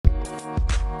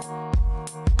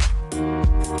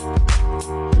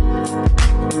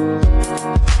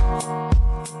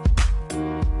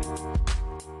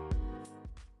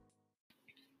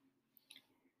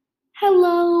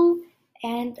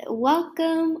and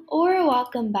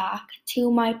welcome back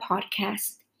to my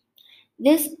podcast.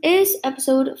 This is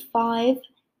episode 5,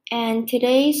 and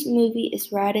today's movie is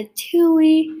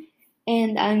Ratatouille,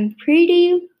 and I'm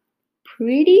pretty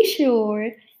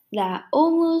sure that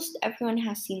almost everyone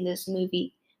has seen this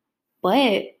movie.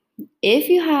 But if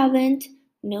you haven't,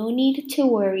 no need to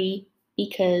worry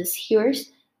because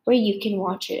here's where you can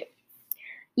watch it.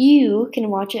 You can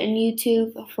watch it on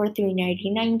YouTube for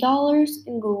 $3.99,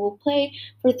 and Google Play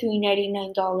for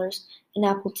 $3.99, and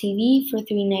Apple TV for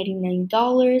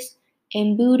 $3.99,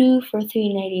 and Vudu for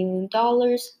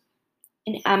 $3.99,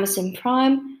 and Amazon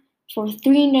Prime for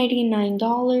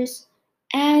 $3.99,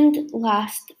 and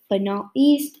last but not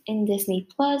least, in Disney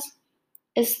Plus,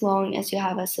 as long as you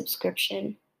have a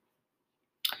subscription.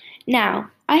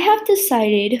 Now, I have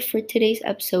decided for today's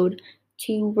episode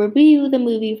to review the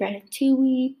movie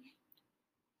Ratatouille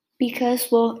because,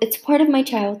 well, it's part of my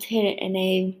childhood and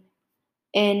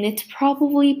it's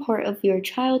probably part of your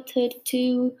childhood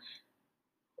too,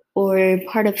 or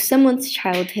part of someone's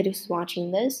childhood who's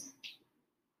watching this.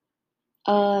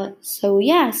 So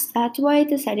yes, that's why I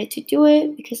decided to do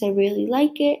it because I really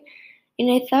like it,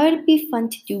 and I thought it'd be fun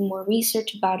to do more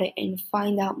research about it and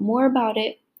find out more about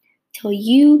it, tell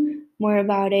you more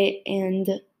about it,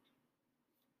 and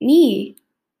me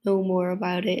know more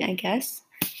about it, I guess.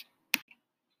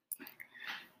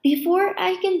 Before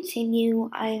I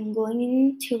continue, I'm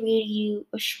going to read you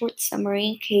a short summary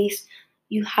in case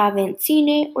you haven't seen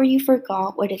it or you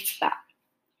forgot what it's about.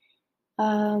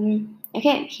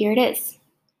 Okay, here it is.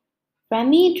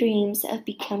 Remy dreams of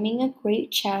becoming a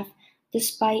great chef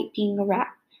despite being a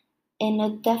rat in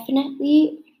a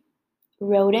definitely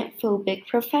rodent-phobic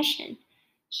profession.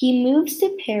 He moves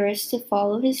to Paris to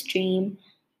follow his dream,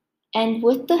 and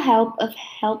with the help of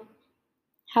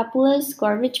hapless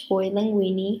garbage boy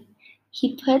Linguini,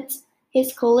 he puts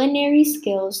his culinary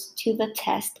skills to the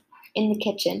test in the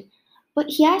kitchen, but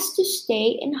he has to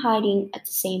stay in hiding at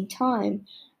the same time.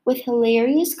 With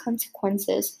hilarious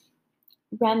consequences,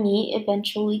 Remy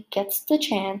eventually gets the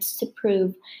chance to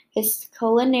prove his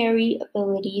culinary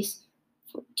abilities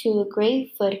to a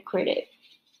great food critic.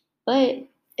 But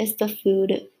is the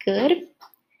food good?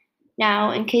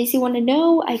 Now, in case you want to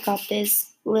know, I got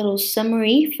this little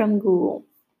summary from Google.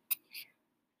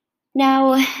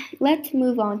 Now, let's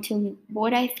move on to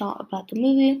what I thought about the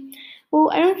movie.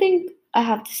 Well, I don't think I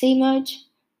have to say much,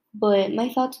 but my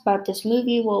thoughts about this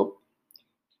movie, well,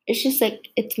 it's just like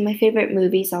it's my favorite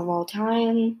movies of all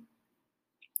time.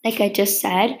 Like I just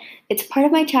said, it's part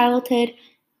of my childhood,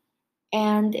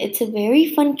 and it's a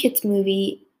very fun kids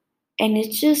movie, and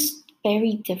it's just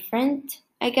very different,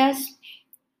 I guess.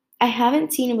 I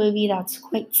haven't seen a movie that's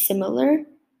quite similar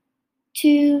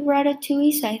to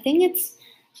Ratatouille, so I think it's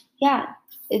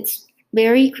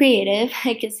very creative,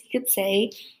 I guess you could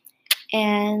say,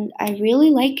 and I really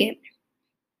like it.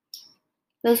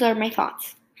 Those are my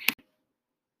thoughts.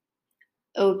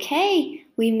 Okay,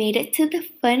 we made it to the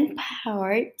fun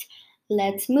part.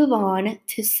 Let's move on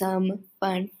to some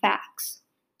fun facts.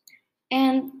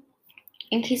 And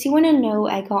in case you want to know,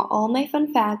 I got all my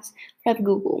fun facts from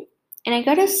Google. And I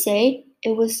gotta say,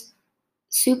 it was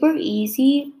super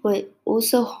easy, but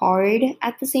also hard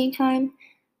at the same time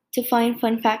to find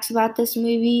fun facts about this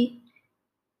movie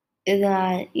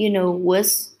that,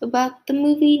 was about the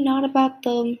movie, not about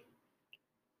the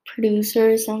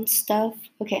producers and stuff.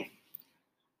 Okay.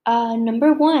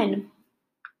 Number 1.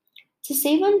 To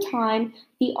save on time,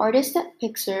 the artist at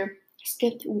Pixar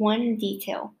skipped one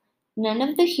detail. None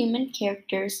of the human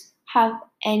characters have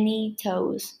any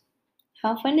toes.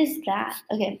 How fun is that?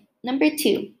 Okay. Number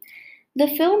 2. The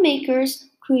filmmakers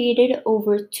created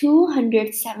over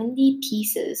 270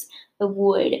 pieces of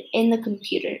wood in the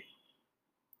computer.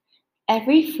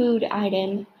 Every food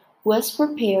item was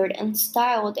prepared and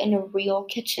styled in a real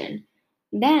kitchen,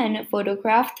 then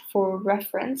photographed for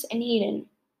reference and eaten.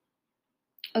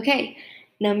 Okay,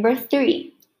 number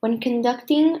 3. When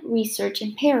conducting research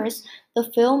in Paris,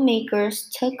 the filmmakers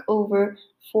took over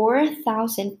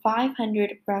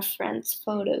 4,500 reference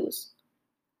photos.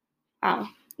 Wow,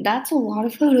 that's a lot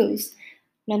of photos.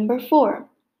 Number 4.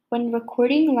 When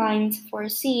recording lines for a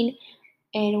scene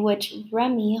in which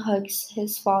Remy hugs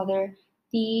his father,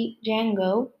 the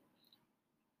Django,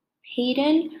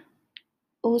 Hayden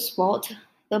Oswalt,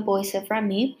 the voice of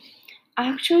Remy,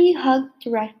 actually hugged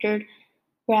director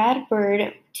Brad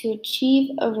Bird to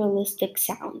achieve a realistic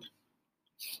sound.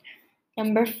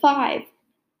 Number 5.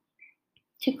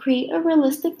 To create a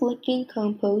realistic looking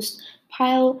compost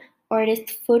pile,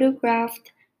 artists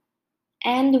photographed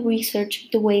and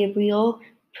researched the way real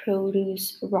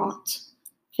produce rots.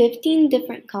 15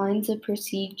 different kinds of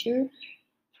procedure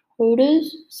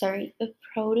produce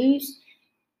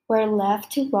were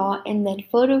left to rot and then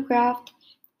photographed,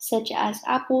 such as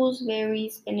apples,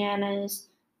 berries, bananas,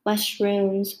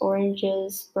 mushrooms,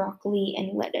 oranges, broccoli,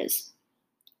 and lettuce.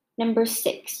 Number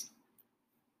 6.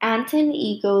 Anton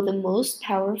Ego, the most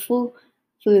powerful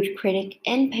food critic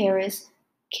in Paris,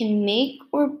 can make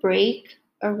or break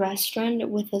a restaurant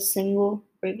with a single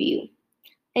review.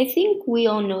 I think we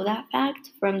all know that fact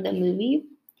from the movie.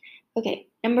 Okay,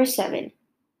 number 7.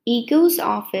 Ego's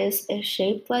office is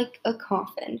shaped like a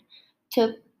coffin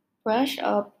to brush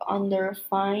up on their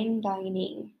fine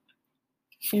dining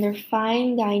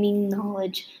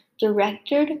knowledge.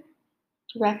 Director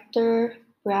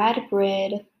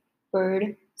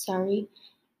Bird,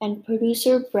 and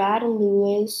producer Brad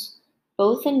Lewis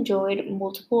both enjoyed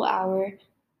multiple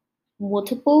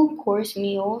course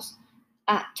meals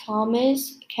at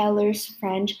Thomas Keller's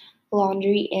French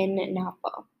Laundry in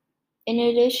Napa. In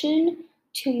addition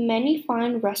to many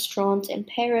fine restaurants in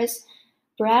Paris,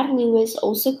 Brad Lewis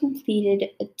also completed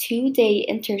a 2-day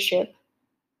internship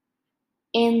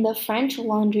in the French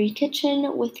Laundry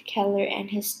kitchen with Keller and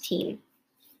his team.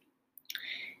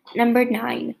 Number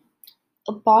 9.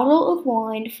 A bottle of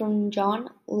wine from John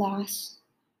Lasseter's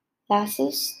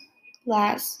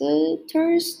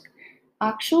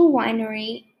actual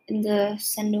winery in the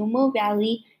Sonoma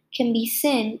Valley can be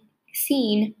seen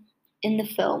in the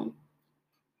film.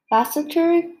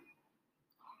 Lasseter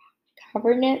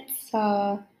Cabernet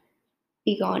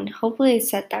Sauvignon. Hopefully I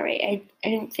said that right. I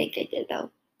don't think I did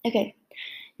though. Okay.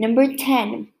 Number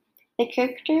 10. The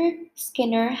character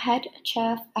Skinner, head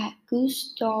chef at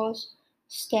Gusteau's,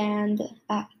 stand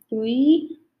at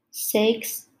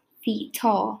 6 feet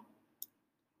tall.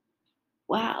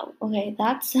 Wow, okay,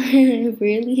 that's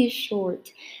really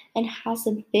short and has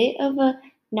a bit of a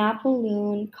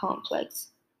Napoleon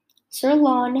complex. Sir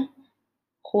Lon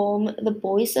Holm, the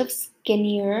voice of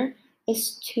Skinner,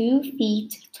 is 2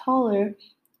 feet taller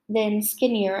than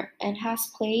Skinner and has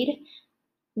played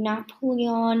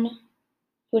Napoleon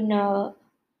Bonaparte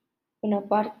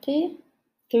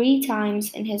 3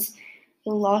 times in his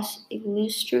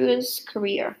illustrious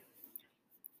career.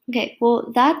 Okay,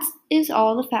 well, that is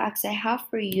all the facts I have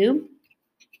for you.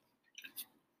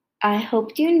 I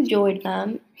hope you enjoyed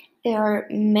them. There are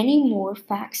many more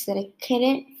facts that I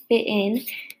couldn't fit in,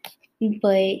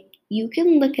 but you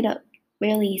can look it up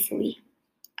really easily.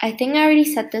 I think I already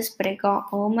said this, but I got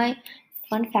all my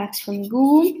fun facts from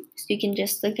Google, so you can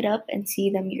just look it up and see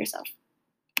them yourself.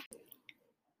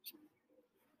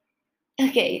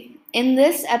 Okay, in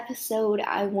this episode,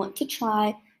 I want to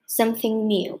try something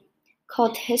new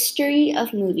called History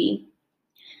of Movie,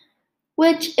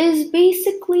 which is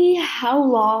basically how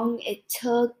long it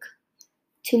took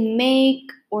to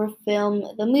make or film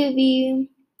the movie,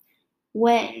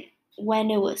 when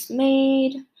it was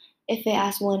made, if it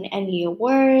has won any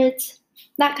awards,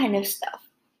 that kind of stuff.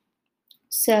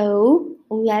 So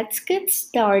let's get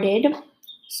started.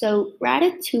 So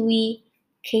Ratatouille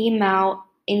came out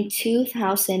in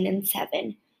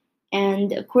 2007,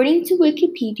 and according to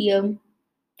Wikipedia,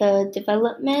 the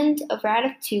development of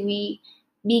Ratatouille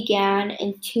began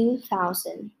in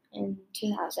 2000.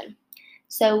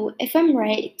 So if I'm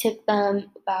right, it took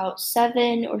them about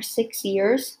 7 or 6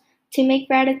 years to make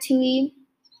Ratatouille.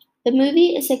 The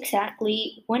movie is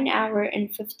exactly 1 hour and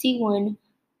 51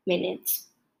 minutes.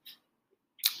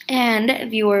 And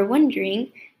if you were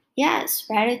wondering, yes,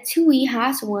 Ratatouille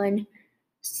has won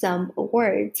some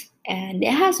awards, and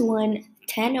it has won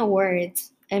 10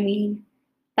 awards. I mean,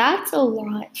 that's a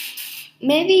lot.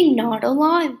 Maybe not a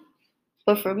lot,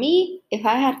 but for me, if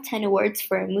I had 10 awards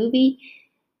for a movie,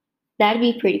 that'd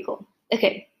be pretty cool.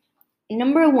 Okay,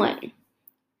 number 1.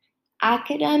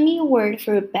 Academy Award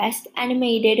for Best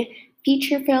Animated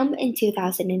Feature Film in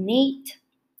 2008.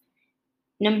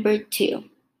 Number 2.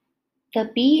 The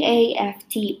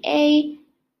BAFTA,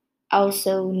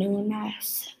 also known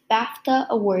as BAFTA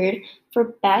Award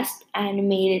for Best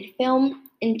Animated Film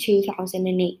in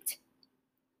 2008.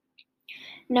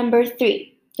 Number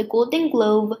 3. The Golden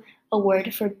Globe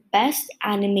Award for Best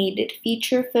Animated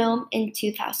Feature Film in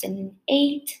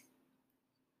 2008.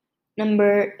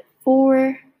 Number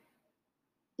 4.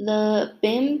 The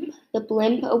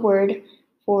Blimp Award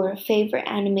for Favorite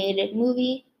Animated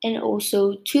Movie in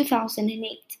also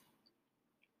 2008.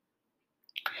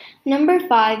 Number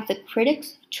 5. The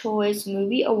Critics' Choice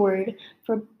Movie Award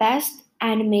for Best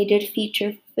Animated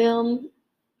Feature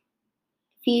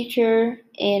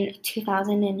in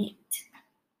 2008.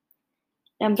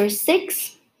 Number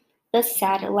 6. The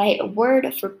Satellite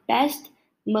Award for Best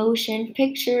Motion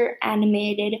Picture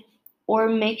Animated or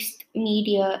Mixed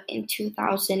Media in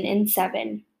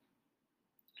 2007.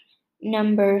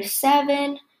 Number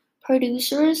 7,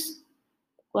 Producers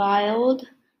Guild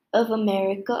of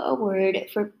America Award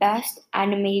for Best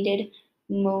Animated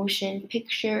Motion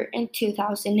Picture in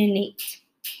 2008.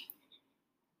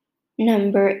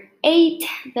 Number 8,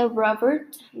 the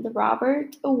Robert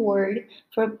Award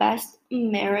for Best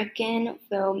American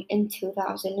Film in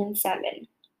 2007.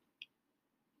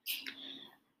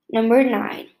 Number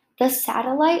 9, the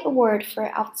Satellite Award for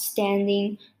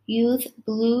Outstanding Youth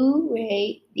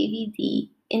Blu-ray DVD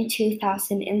in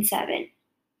 2007.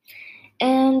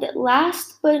 And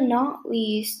last but not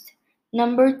least,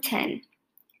 number 10,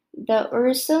 the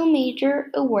Urso Major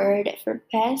Award for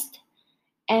Best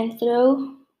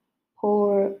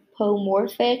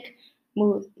Anthropomorphic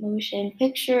Motion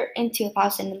Picture in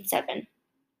 2007.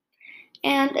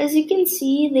 And as you can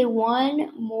see, they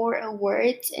won more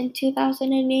awards in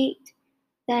 2008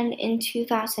 than in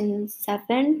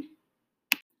 2007.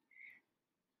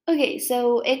 Okay,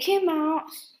 so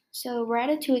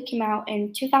Ratatouille came out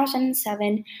in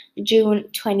 2007, June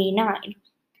 29.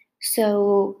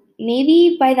 So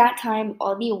maybe by that time,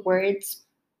 all the awards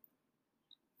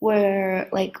were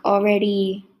like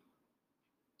already,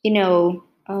 what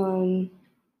can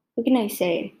I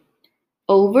say?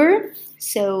 Over.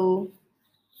 So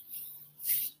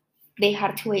they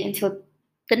had to wait until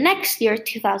the next year,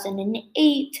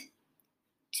 2008,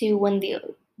 to win the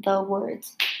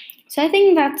awards. So I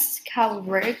think that's how it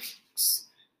works,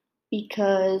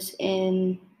 because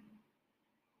usually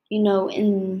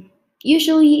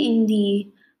in the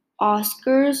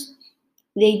Oscars,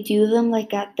 they do them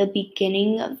like at the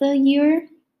beginning of the year,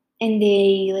 and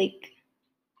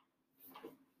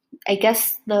I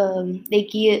guess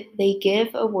they give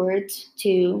awards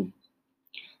to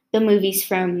the movies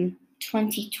from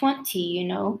 2020,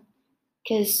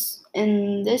 because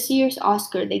in this year's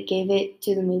Oscar they gave it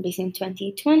to the movies in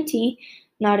 2020,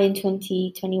 not in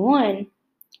 2021,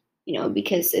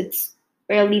 because it's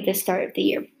barely the start of the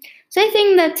year. So I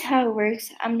think that's how it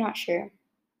works. I'm not sure.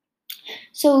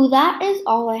 So that is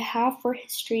all I have for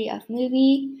history of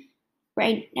movie.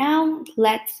 Right now,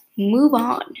 let's move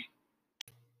on.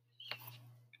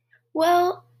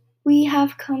 Well, we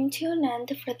have come to an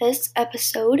end for this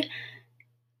episode.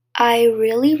 I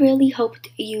really, really hoped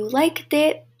you liked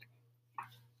it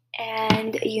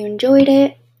and you enjoyed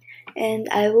it. And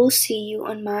I will see you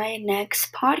on my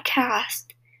next podcast.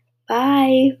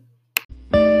 Bye.